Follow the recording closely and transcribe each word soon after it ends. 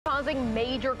causing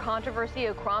major controversy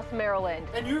across Maryland.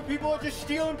 And you people are just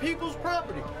stealing people's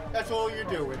property. That's all you're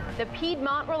doing. The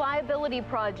Piedmont Reliability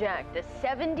Project, a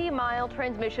 70-mile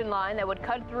transmission line that would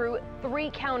cut through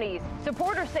 3 counties.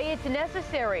 Supporters say it's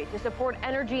necessary to support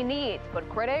energy needs, but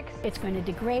critics, it's going to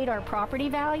degrade our property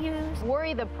values.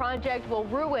 Worry the project will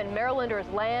ruin Marylanders'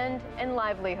 land and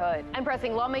livelihood. I'm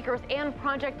pressing lawmakers and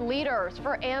project leaders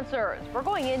for answers. We're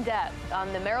going in depth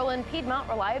on the Maryland Piedmont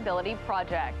Reliability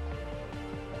Project.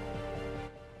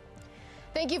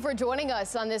 Thank you for joining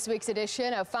us on this week's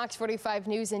edition of Fox 45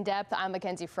 News in Depth. I'm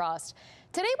Mackenzie Frost.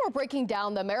 Today we're breaking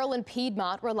down the Maryland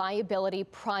Piedmont Reliability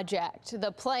Project.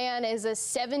 The plan is a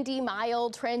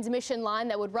 70-mile transmission line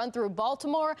that would run through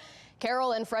Baltimore,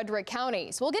 Carroll, and Frederick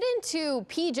counties. We'll get into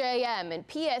PJM and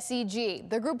PSEG,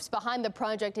 the groups behind the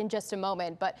project, in just a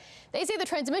moment, but they say the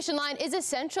transmission line is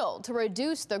essential to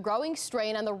reduce the growing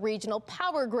strain on the regional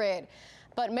power grid.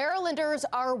 But Marylanders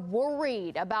are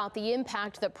worried about the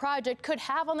impact the project could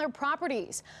have on their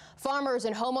properties. Farmers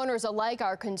and homeowners alike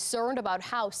are concerned about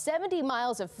how 70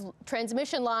 miles of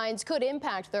transmission lines could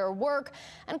impact their work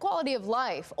and quality of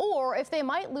life, or if they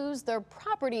might lose their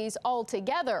properties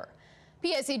altogether.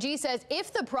 PSEG says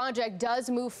if the project does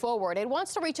move forward, it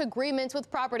wants to reach agreements with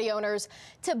property owners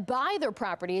to buy their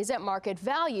properties at market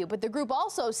value. But the group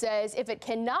also says if it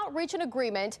cannot reach an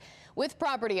agreement with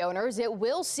property owners, it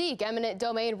will seek eminent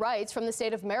domain rights from the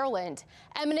state of Maryland.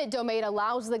 Eminent domain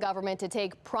allows the government to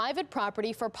take private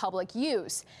property for public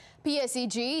use.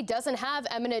 PSEG doesn't have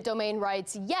eminent domain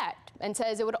rights yet and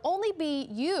says it would only be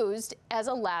used as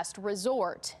a last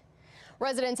resort.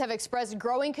 Residents have expressed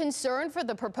growing concern for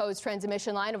the proposed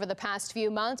transmission line over the past few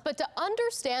months, but to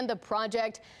understand the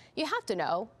project, you have to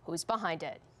know who's behind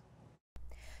it.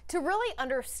 To really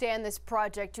understand this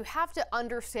project, you have to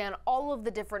understand all of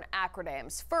the different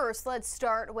acronyms. First, let's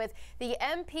start with the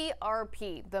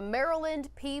MPRP, the Maryland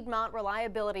Piedmont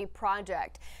Reliability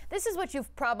Project. This is what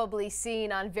you've probably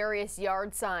seen on various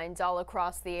yard signs all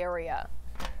across the area.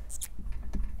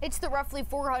 It's the roughly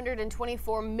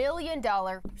 $424 million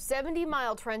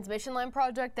 70-mile transmission line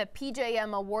project that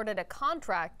PJM awarded a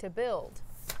contract to build.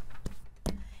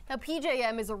 Now,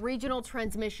 PJM is a regional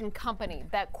transmission company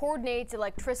that coordinates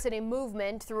electricity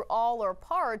movement through all or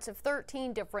parts of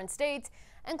 13 different states,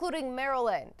 including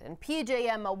Maryland. And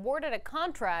PJM awarded a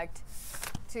contract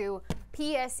to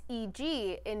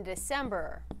PSEG in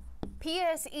December.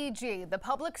 PSEG, the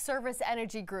Public Service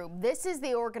Energy Group, this is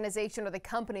the organization or the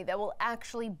company that will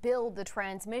actually build the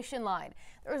transmission line.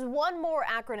 There's one more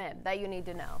acronym that you need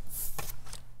to know.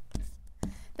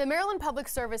 The Maryland Public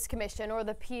Service Commission, or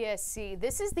the PSC,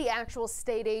 this is the actual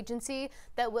state agency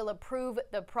that will approve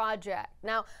the project.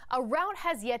 Now, a route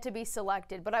has yet to be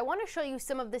selected, but I want to show you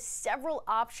some of the several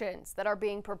options that are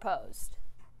being proposed.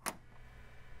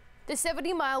 The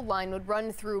 70-mile line would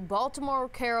run through Baltimore,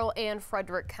 Carroll, and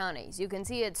Frederick counties. You can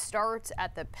see it starts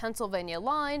at the Pennsylvania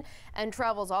line and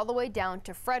travels all the way down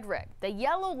to Frederick. The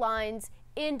yellow lines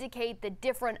indicate the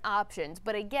different options,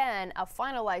 but again, a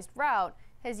finalized route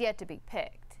has yet to be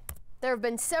picked. There have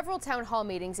been several town hall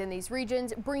meetings in these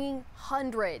regions, bringing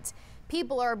hundreds.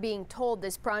 People are being told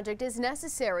this project is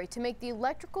necessary to make the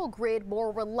electrical grid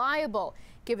more reliable,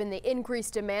 given the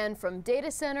increased demand from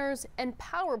data centers and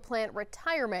power plant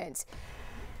retirements.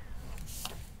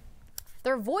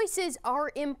 Their voices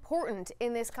are important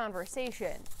in this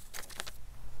conversation.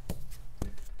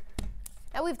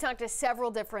 Now, we've talked to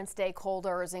several different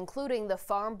stakeholders, including the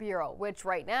Farm Bureau, which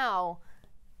right now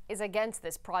is against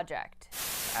this project.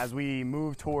 As we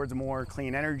move towards more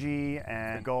clean energy,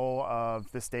 and the goal of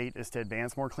the state is to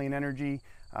advance more clean energy,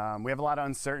 we have a lot of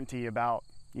uncertainty about,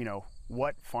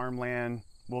 what farmland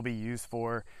will be used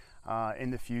for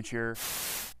in the future.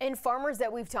 And farmers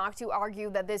that we've talked to argue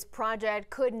that this project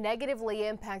could negatively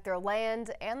impact their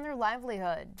land and their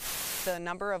livelihood. The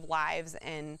number of lives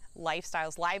and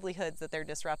lifestyles, livelihoods that they're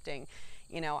disrupting.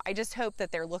 I just hope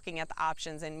that they're looking at the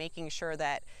options and making sure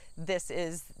that this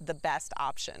is the best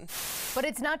option. But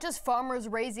it's not just farmers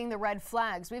raising the red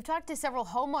flags. We've talked to several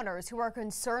homeowners who are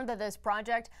concerned that this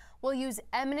project will use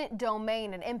eminent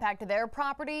domain and impact their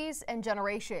properties and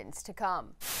generations to come.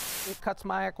 It cuts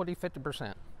my equity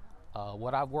 50%.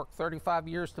 What I've worked 35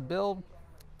 years to build,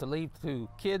 to leave to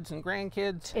kids and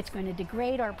grandkids. It's going to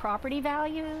degrade our property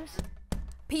values.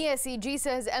 PSEG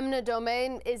says eminent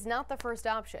domain is not the first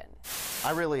option.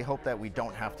 I really hope that we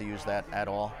don't have to use that at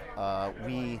all.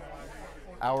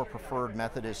 Our preferred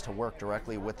method is to work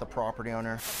directly with the property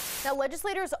owner. Now,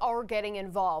 legislators are getting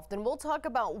involved, and we'll talk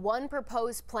about one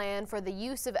proposed plan for the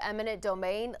use of eminent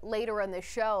domain later in the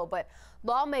show. But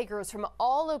lawmakers from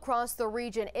all across the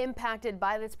region impacted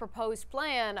by this proposed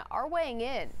plan are weighing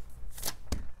in.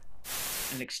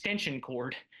 an extension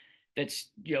cord that's,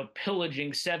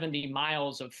 pillaging 70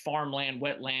 miles of farmland,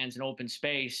 wetlands, and open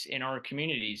space in our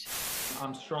communities.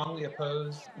 I'm strongly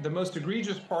opposed. The most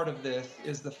egregious part of this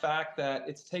is the fact that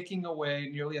it's taking away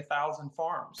nearly 1,000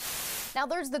 farms. Now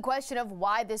there's the question of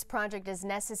why this project is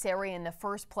necessary in the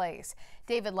first place.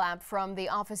 David Lapp from the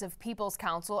Office of People's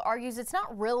Counsel argues it's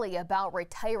not really about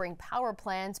retiring power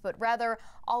plants, but rather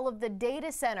all of the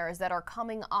data centers that are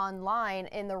coming online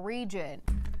in the region.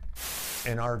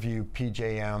 In our view,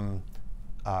 PJM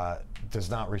does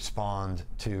not respond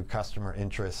to customer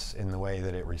interests in the way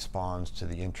that it responds to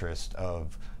the interest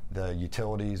of the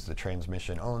utilities, the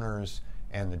transmission owners,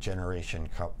 and the generation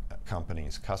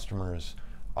companies. Customers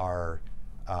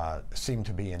seem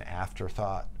to be an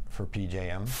afterthought for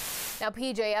PJM. Now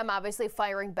PJM obviously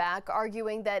firing back,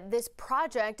 arguing that this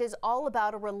project is all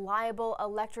about a reliable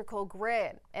electrical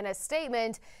grid. In a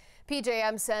statement,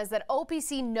 PJM says that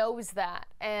OPC knows that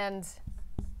and,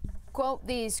 quote,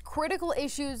 these critical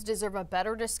issues deserve a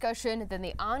better discussion than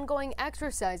the ongoing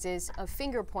exercises of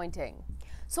finger pointing.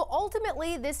 So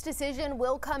ultimately, this decision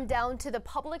will come down to the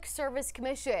Public Service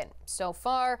Commission. So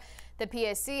far, the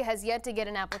PSC has yet to get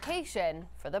an application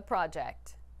for the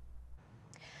project.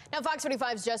 Now, Fox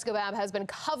 45's Jessica Babb has been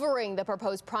covering the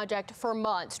proposed project for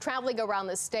months, traveling around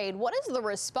the state. What is the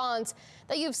response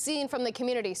that you've seen from the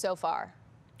community so far?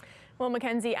 Well,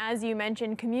 Mackenzie, as you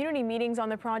mentioned, community meetings on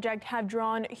the project have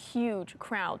drawn huge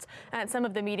crowds. At some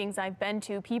of the meetings I've been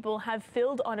to, people have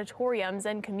filled auditoriums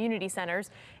and community centers,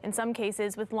 in some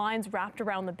cases with lines wrapped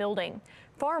around the building.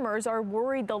 Farmers are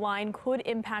worried the line could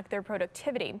impact their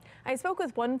productivity. I spoke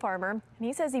with one farmer, and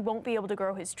he says he won't be able to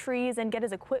grow his trees and get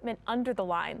his equipment under the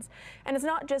lines. And it's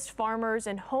not just farmers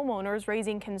and homeowners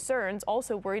raising concerns,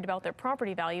 also worried about their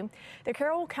property value. The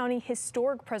Carroll County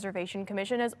Historic Preservation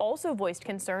Commission has also voiced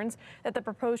concerns that the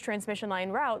proposed transmission line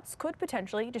routes could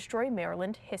potentially destroy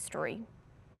Maryland history.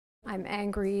 I'm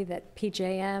angry that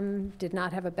PJM did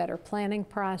not have a better planning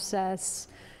process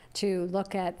to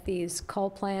look at these coal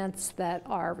plants that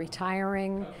are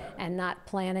retiring and not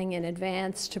planning in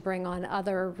advance to bring on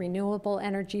other renewable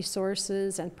energy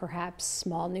sources and perhaps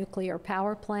small nuclear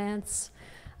power plants.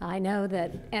 I know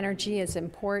that energy is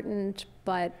important,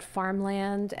 but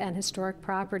farmland and historic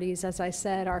properties, as I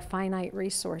said, are finite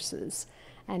resources,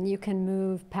 and you can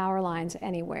move power lines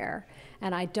anywhere.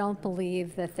 And I don't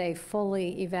believe that they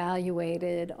fully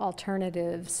evaluated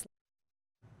alternatives.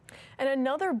 And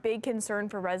another big concern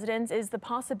for residents is the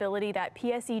possibility that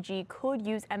PSEG could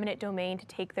use eminent domain to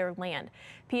take their land.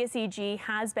 PSEG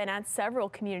has been at several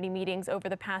community meetings over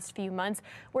the past few months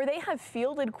where they have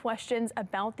fielded questions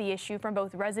about the issue from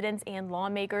both residents and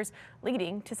lawmakers,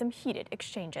 leading to some heated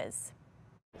exchanges.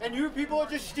 And you people are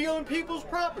just stealing people's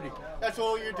property. That's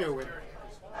all you're doing.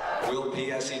 Will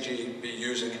PSEG be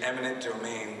using eminent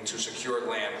domain to secure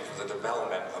land for the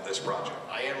development of this project?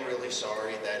 I am really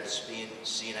sorry that it's being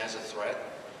seen as a threat.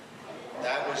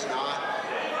 That was not,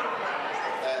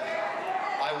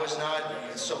 I was not,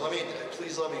 so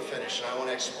please let me finish, and I want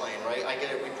to explain, right? I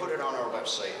get it, we put it on our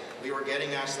website. We were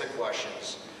getting asked the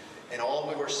questions, and all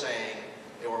we were saying,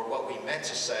 or what we meant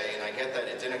to say, and I get that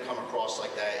it didn't come across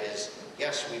like that, is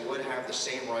yes, we would have the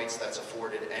same rights that's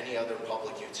afforded any other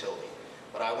public utility.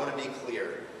 But I want to be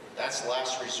clear, that's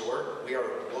last resort. We are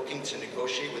looking to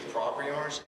negotiate with property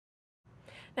owners.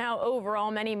 Now,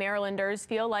 overall, many Marylanders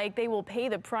feel like they will pay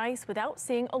the price without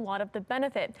seeing a lot of the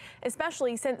benefit,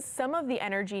 especially since some of the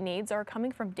energy needs are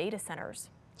coming from data centers.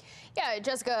 Yeah,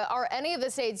 Jessica, are any of the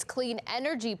state's clean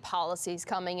energy policies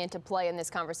coming into play in this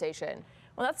conversation?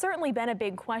 Well, that's certainly been a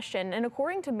big question, and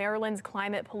according to Maryland's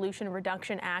Climate Pollution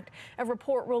Reduction Act, a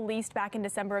report released back in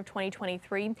December of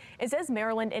 2023, it says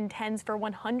Maryland intends for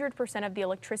 100% of the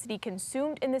electricity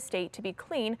consumed in the state to be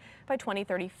clean by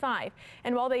 2035.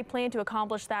 And while they plan to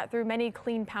accomplish that through many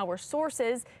clean power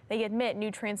sources, they admit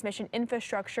new transmission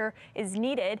infrastructure is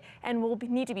needed and will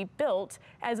need to be built,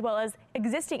 as well as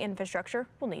existing infrastructure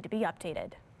will need to be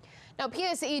updated. Now,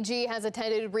 PSEG has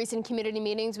attended recent community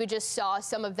meetings. We just saw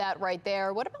some of that right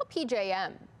there. What about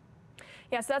PJM?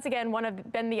 Yes, that's again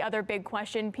been the other big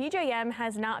question. PJM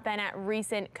has not been at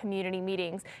recent community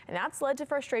meetings, and that's led to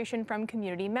frustration from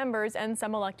community members and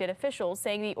some elected officials,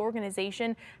 saying the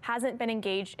organization hasn't been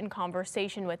engaged in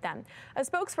conversation with them. A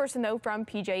spokesperson, though, from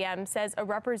PJM says a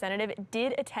representative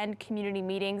did attend community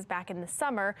meetings back in the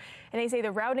summer, and they say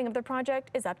the routing of the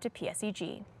project is up to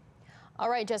PSEG. All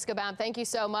right, Jessica Babb, thank you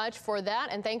so much for that,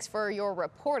 and thanks for your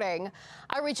reporting.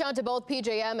 I reached out to both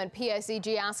PJM and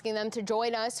PSEG asking them to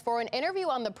join us for an interview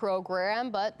on the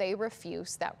program, but they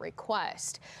refused that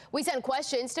request. We sent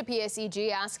questions to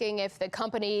PSEG asking if the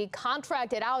company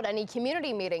contracted out any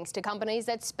community meetings to companies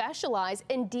that specialize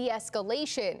in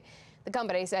de-escalation. The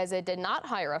company says it did not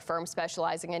hire a firm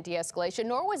specializing in de-escalation,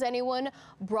 nor was anyone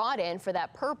brought in for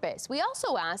that purpose. We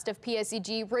also asked if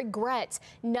PSEG regrets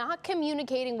not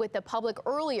communicating with the public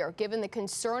earlier, given the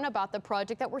concern about the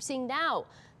project that we're seeing now.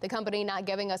 The company not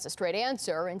giving us a straight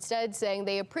answer, instead saying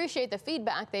they appreciate the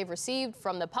feedback they've received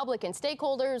from the public and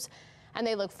stakeholders, and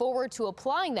they look forward to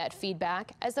applying that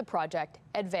feedback as the project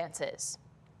advances.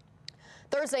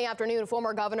 Thursday afternoon,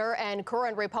 former governor and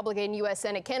current Republican U.S.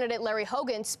 Senate candidate Larry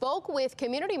Hogan spoke with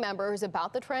community members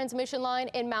about the transmission line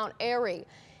in Mount Airy.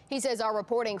 He says our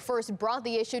reporting first brought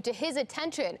the issue to his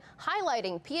attention,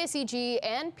 highlighting PSEG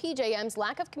and PJM's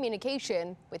lack of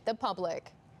communication with the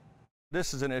public.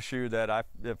 This is an issue that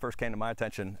first came to my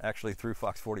attention actually through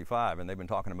FOX45, and they've been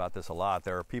talking about this a lot.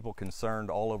 There are people concerned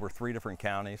all over 3 different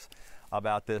counties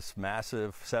about this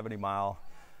massive 70-mile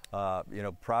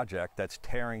project that's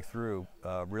tearing through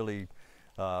really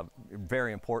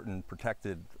very important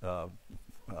protected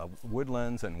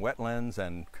woodlands and wetlands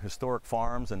and historic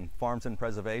farms in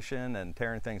preservation and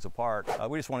tearing things apart.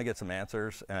 We just want to get some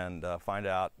answers and find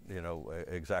out,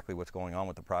 exactly what's going on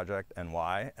with the project and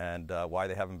why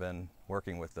they haven't been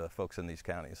working with the folks in these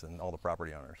counties and all the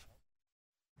property owners.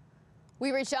 We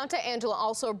reached out to Angela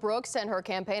Also-Brooks and her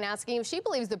campaign asking if she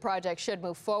believes the project should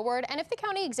move forward and if the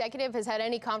county executive has had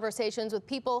any conversations with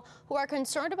people who are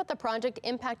concerned about the project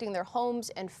impacting their homes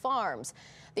and farms.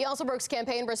 The Also-Brooks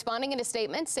campaign responding in a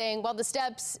statement saying while the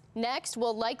steps next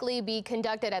will likely be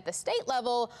conducted at the state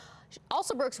level,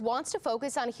 Also-Brooks wants to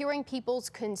focus on hearing people's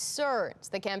concerns.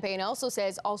 The campaign also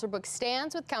says Also-Brooks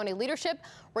stands with county leadership,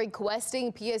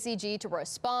 requesting PSEG to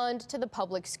respond to the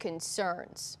public's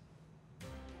concerns.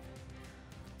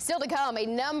 Still to come, a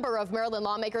number of Maryland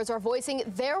lawmakers are voicing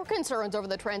their concerns over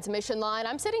the transmission line.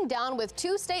 I'm sitting down with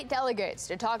 2 state delegates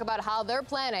to talk about how they're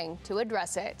planning to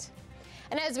address it.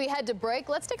 And as we head to break,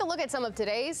 let's take a look at some of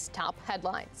today's top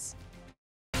headlines.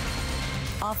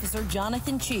 Officer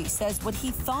Jonathan Chee says what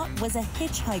he thought was a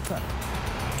hitchhiker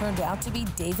turned out to be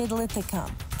David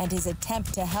Lithicum, and his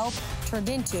attempt to help turned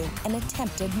into an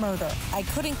attempted murder. I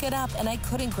couldn't get up and I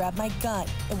couldn't grab my gun.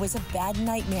 It was a bad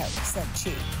nightmare, said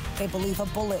Chee. They believe a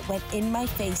bullet went in my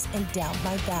face and down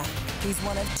my back. He's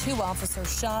one of 2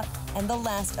 officers shot and the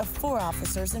last of 4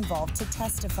 officers involved to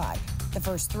testify. The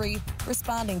first 3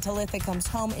 responding to Lithicum's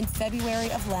home in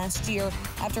February of last year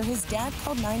after his dad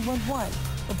called 911,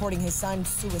 reporting his son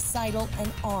suicidal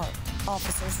and armed.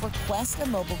 Officers request a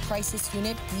mobile crisis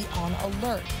unit be on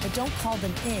alert, but don't call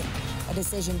them in. A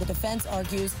decision the defense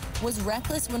argues was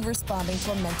reckless when responding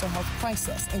to a mental health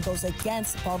crisis and goes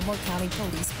against Baltimore County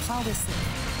Police policy.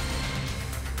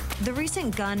 The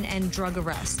recent gun and drug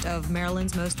arrest of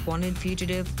Maryland's most wanted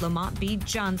fugitive, Lamont B.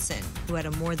 Johnson, who had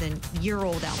a more than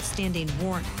year-old outstanding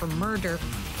warrant for murder,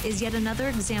 is yet another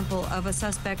example of a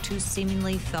suspect who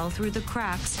seemingly fell through the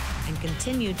cracks and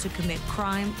continued to commit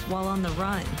crime while on the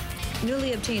run.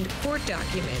 Newly obtained court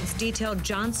documents detail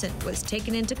Johnson was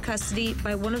taken into custody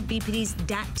by one of BPD's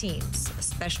DAT teams, a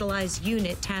specialized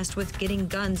unit tasked with getting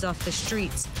guns off the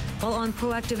streets, while on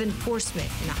proactive enforcement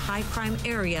in a high-crime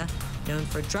area known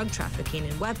for drug trafficking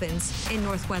and weapons in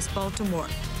northwest Baltimore.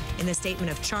 In the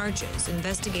statement of charges,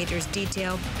 investigators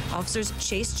detailed officers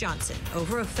chased Johnson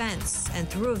over a fence and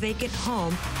through a vacant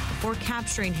home before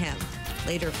capturing him,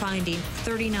 later finding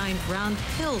 39 round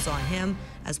pills on him,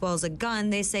 as well as a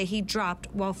gun they say he dropped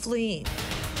while fleeing.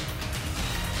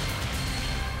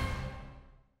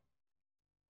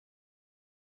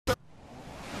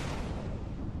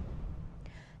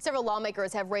 Several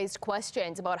lawmakers have raised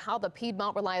questions about how the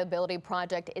Piedmont Reliability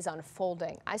Project is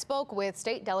unfolding. I spoke with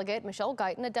State Delegate Michelle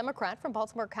Guyton, a Democrat from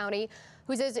Baltimore County,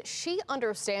 who says she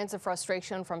understands the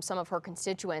frustration from some of her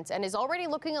constituents and is already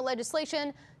looking at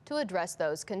legislation to address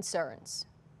those concerns.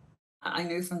 I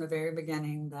knew from the very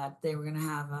beginning that they were going to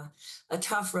have a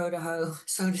tough row to hoe,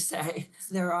 so to say.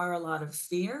 There are a lot of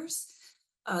fears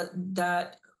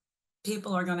that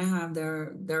people are going to have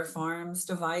their farms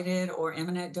divided, or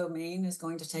eminent domain is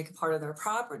going to take a part of their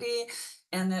property,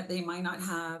 and that they might not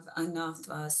have enough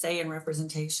say and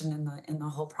representation in the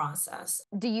whole process.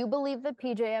 Do you believe that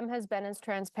PJM has been as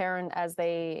transparent as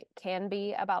they can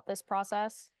be about this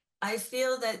process? I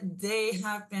feel that they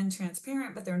have been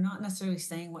transparent, but they're not necessarily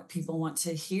saying what people want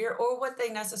to hear or what they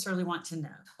necessarily want to know.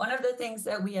 One of the things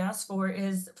that we ask for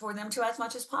is for them to, as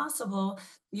much as possible,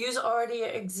 use already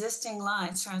existing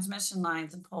lines, transmission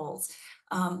lines and poles.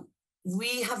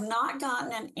 we have not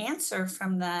gotten an answer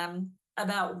from them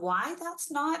about why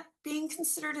that's not being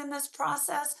considered in this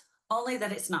process, only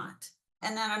that it's not.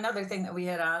 And then another thing that we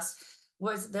had asked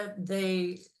was that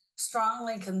they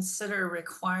strongly consider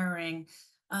requiring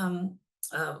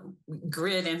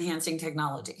grid enhancing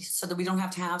technology so that we don't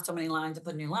have to have so many lines to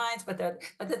put new lines, but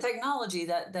the technology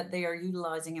that they are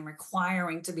utilizing and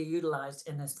requiring to be utilized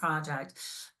in this project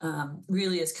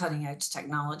really is cutting edge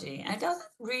technology. And it doesn't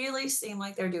really seem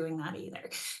like they're doing that either.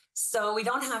 So we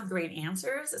don't have great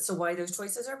answers as to why those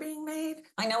choices are being made.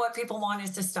 I know what people want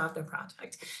is to stop the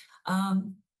project.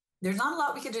 There's not a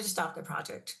lot we can do to stop the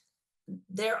project.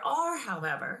 There are,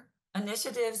 however,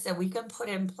 initiatives that we can put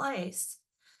in place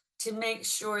to make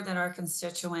sure that our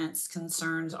constituents'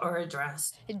 concerns are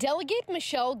addressed. Delegate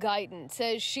Michelle Guyton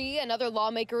says she and other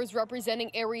lawmakers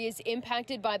representing areas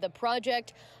impacted by the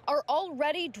project are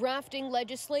already drafting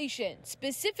legislation,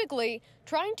 specifically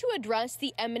trying to address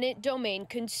the eminent domain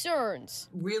concerns.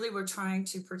 Really, we're trying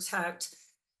to protect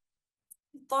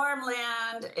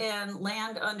farmland and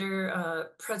land under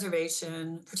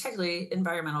preservation, particularly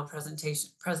environmental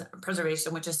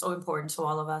preservation, which is so important to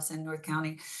all of us in North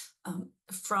County,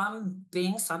 from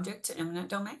being subject to eminent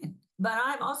domain. But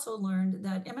I've also learned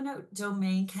that eminent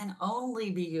domain can only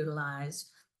be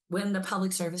utilized when the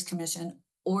Public Service Commission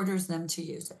orders them to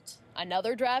use it.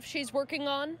 Another draft she's working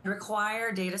on?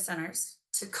 Require data centers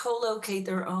to co-locate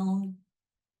their own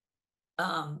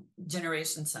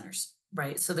generation centers,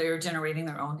 right? So they're generating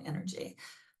their own energy.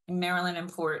 Maryland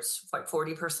imports like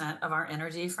 40% of our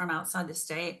energy from outside the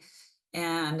state.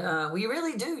 And we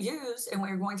really do use, and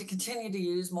we're going to continue to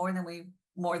use more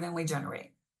than we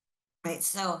generate, right?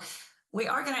 So we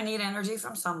are going to need energy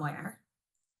from somewhere,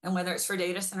 and whether it's for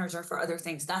data centers or for other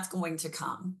things, that's going to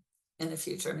come in the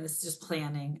future. I mean, it's just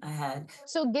planning ahead.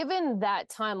 So given that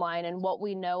timeline and what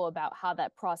we know about how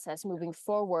that process moving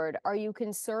forward, are you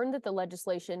concerned that the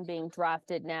legislation being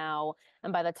drafted now,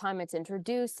 and by the time it's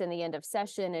introduced in the end of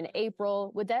session in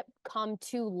April, would that come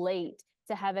too late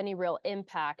to have any real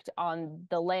impact on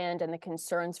the land and the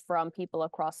concerns from people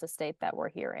across the state that we're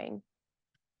hearing?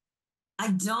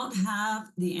 I don't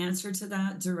have the answer to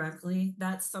that directly.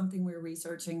 That's something we're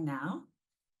researching now.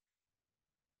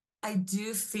 I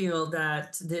do feel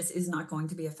that this is not going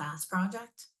to be a fast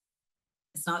project.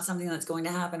 It's not something that's going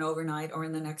to happen overnight or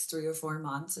in the next 3 or 4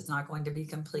 months. It's not going to be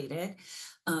completed.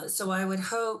 So I would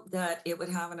hope that it would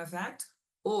have an effect,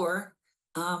 or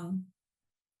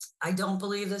I don't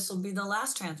believe this will be the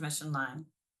last transmission line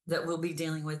that we'll be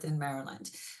dealing with in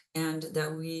Maryland, and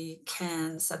that we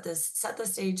can set the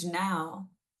stage now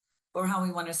for how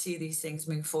we want to see these things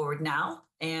move forward now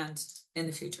and in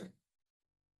the future.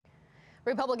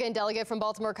 Republican delegate from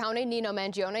Baltimore County, Nino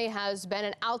Mangione, has been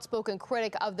an outspoken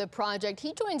critic of the project.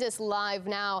 He joins us live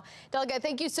now. Delegate,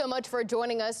 thank you so much for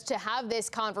joining us to have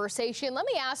this conversation. Let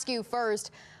me ask you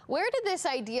first, where did this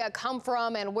idea come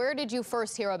from, and where did you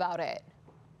first hear about it?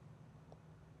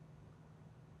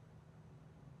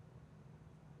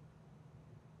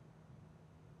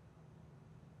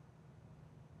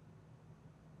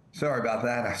 Sorry about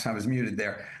that. I was muted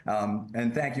there.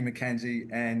 And thank you, Mackenzie.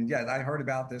 And yeah, I heard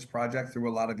about this project through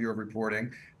a lot of your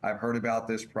reporting. I've heard about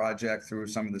this project through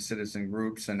some of the citizen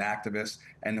groups and activists,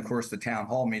 and of course the town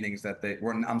hall meetings that they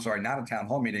were, I'm sorry, not a town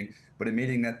hall meeting, but a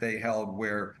meeting that they held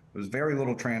where there was very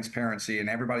little transparency and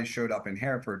everybody showed up in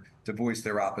Hereford to voice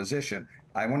their opposition.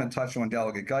 I want to touch on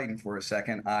Delegate Guyton for a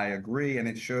second. I agree, and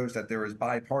it shows that there is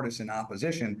bipartisan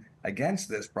opposition against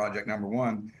this project, number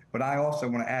one. But I also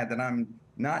want to add that I'm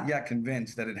not yet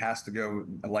convinced that it has to go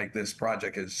like this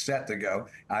project is set to go.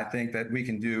 I think that we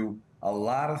can do a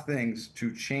lot of things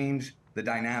to change the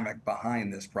dynamic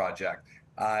behind this project.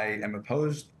 I am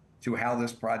opposed to how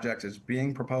this project is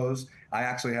being proposed. I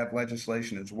actually have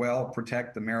legislation as well,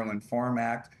 Protect the Maryland Farm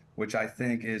Act, which I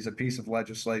think is a piece of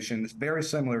legislation that's very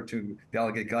similar to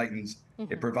Delegate Guyton's.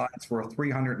 It provides for a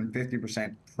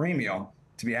 350% premium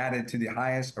to be added to the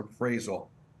highest appraisal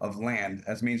of land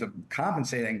as means of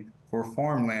compensating for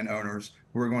farmland owners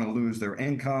who are going to lose their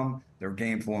income, their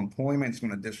gainful employment. It's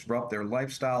going to disrupt their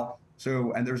lifestyle.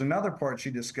 So, and there's another part she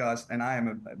discussed, and I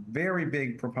am a very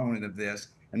big proponent of this,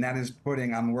 and that is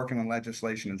I'm working on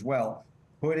legislation as well,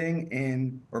 putting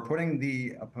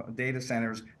the data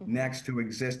centers next to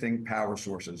existing power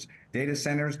sources. Data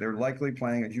centers, they're likely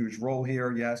playing a huge role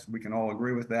here. Yes, we can all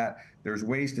agree with that. There's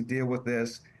ways to deal with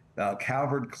this.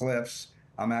 Calvert Cliffs,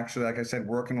 I'm actually, like I said,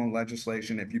 working on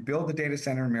legislation. If you build a data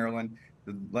center in Maryland,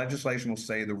 the legislation will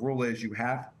say the rule is you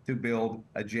have to build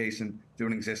adjacent to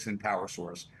an existing power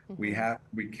source. We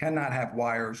cannot have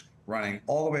wires running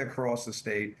all the way across the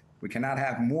state We cannot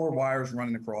have more wires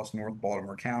running across North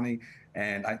Baltimore County.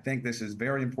 And I think this is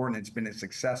very important. It's been a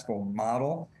successful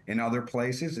model in other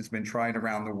places. It's been tried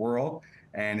around the world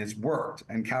and it's worked.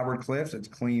 And Calvert Cliffs, it's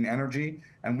clean energy.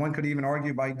 And one could even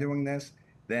argue by doing this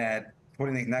that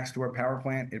putting it next to a power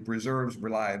plant, it preserves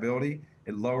reliability.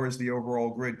 It lowers the overall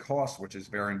grid cost, which is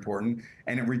very important.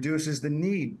 And it reduces the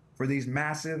need for these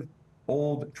massive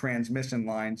old transmission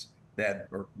lines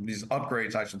or these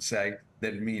upgrades, I should say,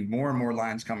 that mean more and more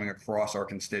lines coming across our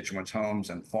constituents' homes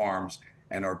and farms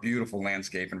and our beautiful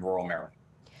landscape in rural Maryland.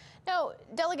 Now,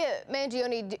 Delegate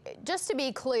Mangione, just to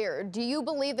be clear, do you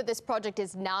believe that this project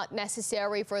is not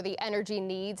necessary for the energy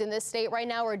needs in this state right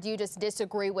now, or do you just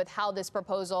disagree with how this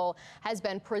proposal has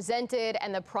been presented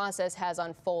and the process has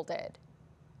unfolded?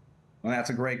 Well, that's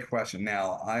a great question.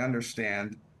 Now, I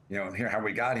understand, here how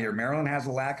we got here. Maryland has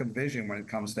a lack of vision when it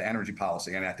comes to energy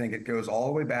policy, and I think it goes all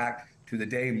the way back to the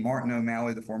day Martin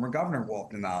O'Malley, the former governor,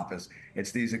 walked into office.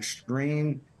 It's these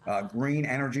extreme green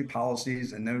energy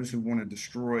policies and those who want to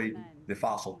destroy the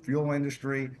fossil fuel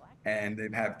industry, and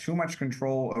they've had too much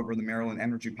control over the Maryland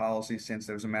energy policy since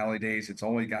those O'Malley days. It's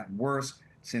only gotten worse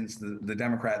since the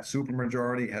Democrat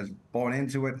supermajority has bought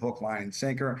into it, hook, line, and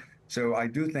sinker. So I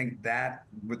do think that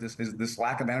with this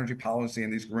lack of energy policy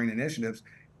and these green initiatives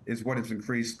is what has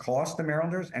increased cost to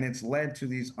Marylanders, and it's led to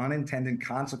these unintended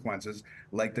consequences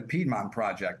like the Piedmont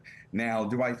project. Now,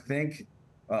 do I think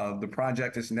the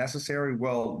project is necessary?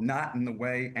 Well, not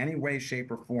in any way, shape,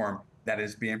 or form that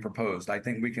is being proposed. I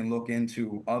think we can look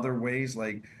into other ways,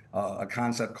 like a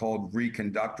concept called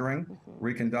reconductoring.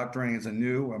 Reconductoring is a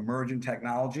new emerging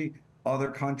technology. Other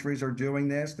countries are doing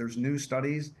this. There's new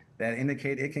studies that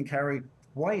indicate it can carry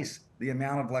twice the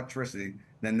amount of electricity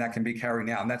than that can be carried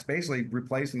now. And that's basically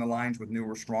replacing the lines with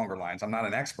newer, stronger lines. I'm not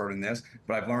an expert in this,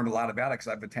 but I've learned a lot about it because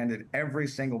I've attended every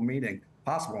single meeting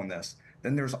possible in this.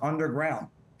 Then there's underground.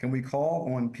 Can we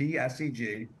call on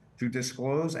PSEG to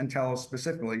disclose and tell us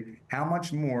specifically how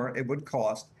much more it would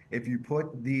cost if you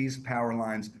put these power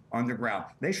lines underground?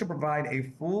 They should provide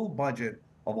a full budget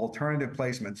of alternative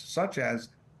placements, such as,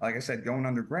 like I said, going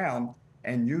underground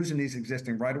and using these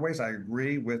existing right-of-ways. I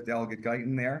agree with Delegate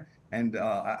Guyton there. And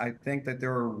I think that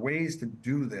there are ways to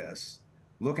do this.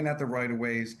 Looking at the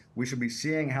right-of-ways, we should be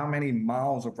seeing how many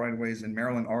miles of right-of-ways in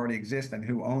Maryland already exist and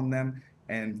who own them.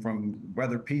 And from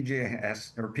whether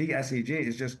PSEG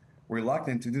is just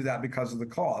reluctant to do that because of the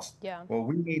cost. Yeah. Well,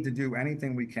 we need to do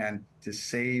anything we can to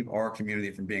save our community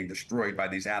from being destroyed by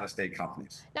these out-of-state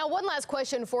companies. Now, one last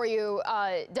question for you,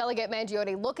 Delegate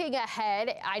Mangione. Looking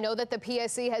ahead, I know that the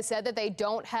PSC has said that they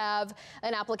don't have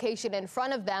an application in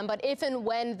front of them, but if and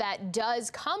when that does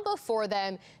come before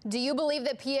them, do you believe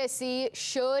that PSC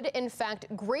should, in fact,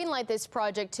 greenlight this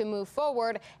project to move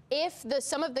forward if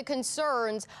some of the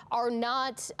concerns are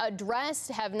not addressed,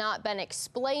 have not been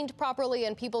explained properly,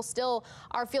 and people still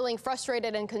are feeling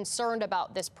frustrated and concerned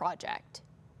about this project?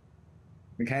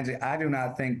 Mackenzie, I do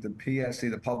not think the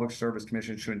PSC, the Public Service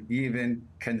Commission, should even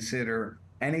consider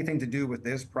anything to do with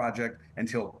this project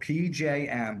until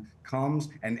PJM comes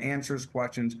and answers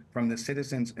questions from the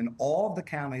citizens in all of the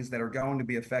counties that are going to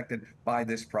be affected by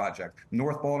this project.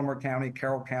 North Baltimore County,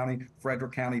 Carroll County,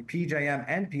 Frederick County, PJM,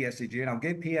 and PSEG. And I'll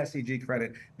give PSEG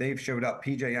credit. They've showed up.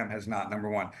 PJM has not, number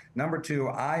one. Number two,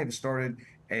 I have started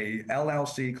a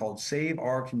LLC called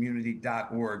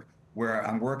SaveOurCommunity.org, where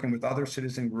I'm working with other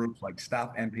citizen groups like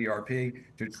Stop MPRP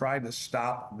to try to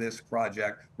stop this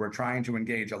project. We're trying to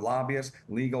engage a lobbyist,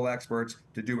 legal experts,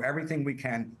 to do everything we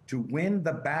can to win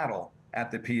the battle at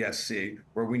the PSC,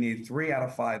 where we need 3 out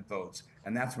of 5 votes.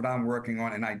 And that's what I'm working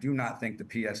on, and I do not think the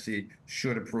PSC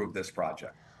should approve this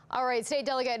project. All right, State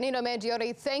Delegate Nino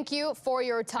Mangione, thank you for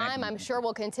your time. I'm sure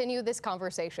we'll continue this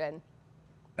conversation.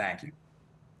 Thank you.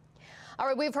 All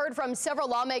right, we've heard from several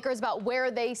lawmakers about where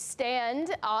they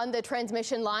stand on the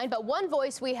transmission line, but one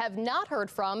voice we have not heard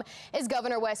from is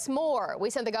Governor Wes Moore. We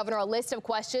sent the governor a list of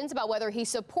questions about whether he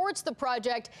supports the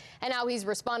project and how he's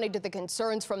responding to the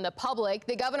concerns from the public.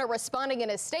 The governor responding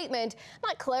in a statement,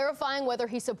 not clarifying whether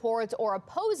he supports or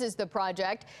opposes the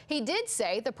project. He did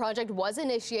say the project was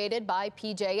initiated by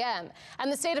PJM,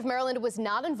 and the state of Maryland was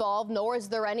not involved, nor is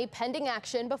there any pending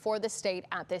action before the state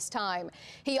at this time.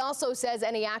 He also says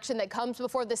any action that comes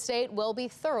before the state will be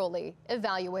thoroughly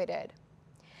evaluated.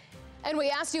 And we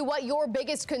asked you what your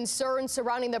biggest concerns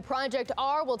surrounding the project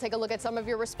are. We'll take a look at some of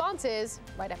your responses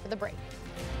right after the break.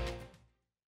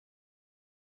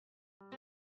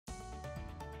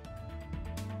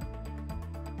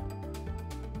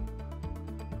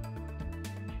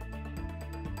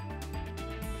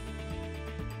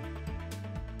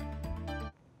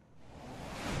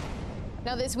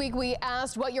 Now this week we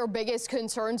asked what your biggest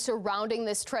concerns surrounding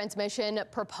this transmission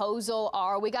proposal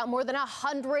are. We got more than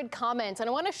 100 comments, and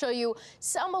I want to show you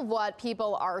some of what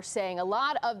people are saying. A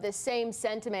lot of the same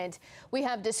sentiment. We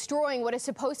have destroying what is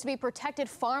supposed to be protected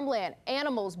farmland,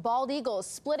 animals, bald eagles,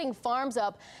 splitting farms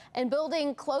up, and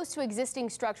building close to existing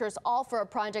structures, all for a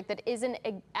project that isn't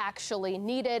actually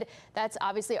needed. That's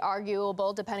obviously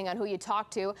arguable depending on who you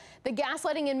talk to. The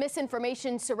gaslighting and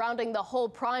misinformation surrounding the whole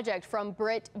project from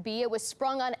Britt B. It was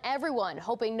sprung on everyone,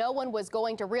 hoping no one was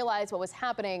going to realize what was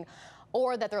happening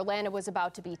or that their land was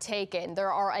about to be taken.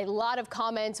 There are a lot of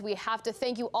comments. We have to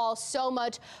thank you all so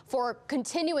much for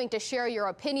continuing to share your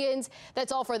opinions.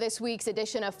 That's all for this week's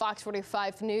edition of Fox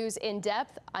 45 News in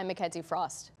Depth. I'm Mackenzie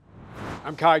Frost.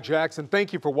 I'm Kai Jackson.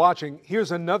 Thank you for watching.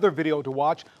 Here's another video to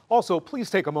watch. Also, please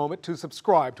take a moment to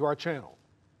subscribe to our channel.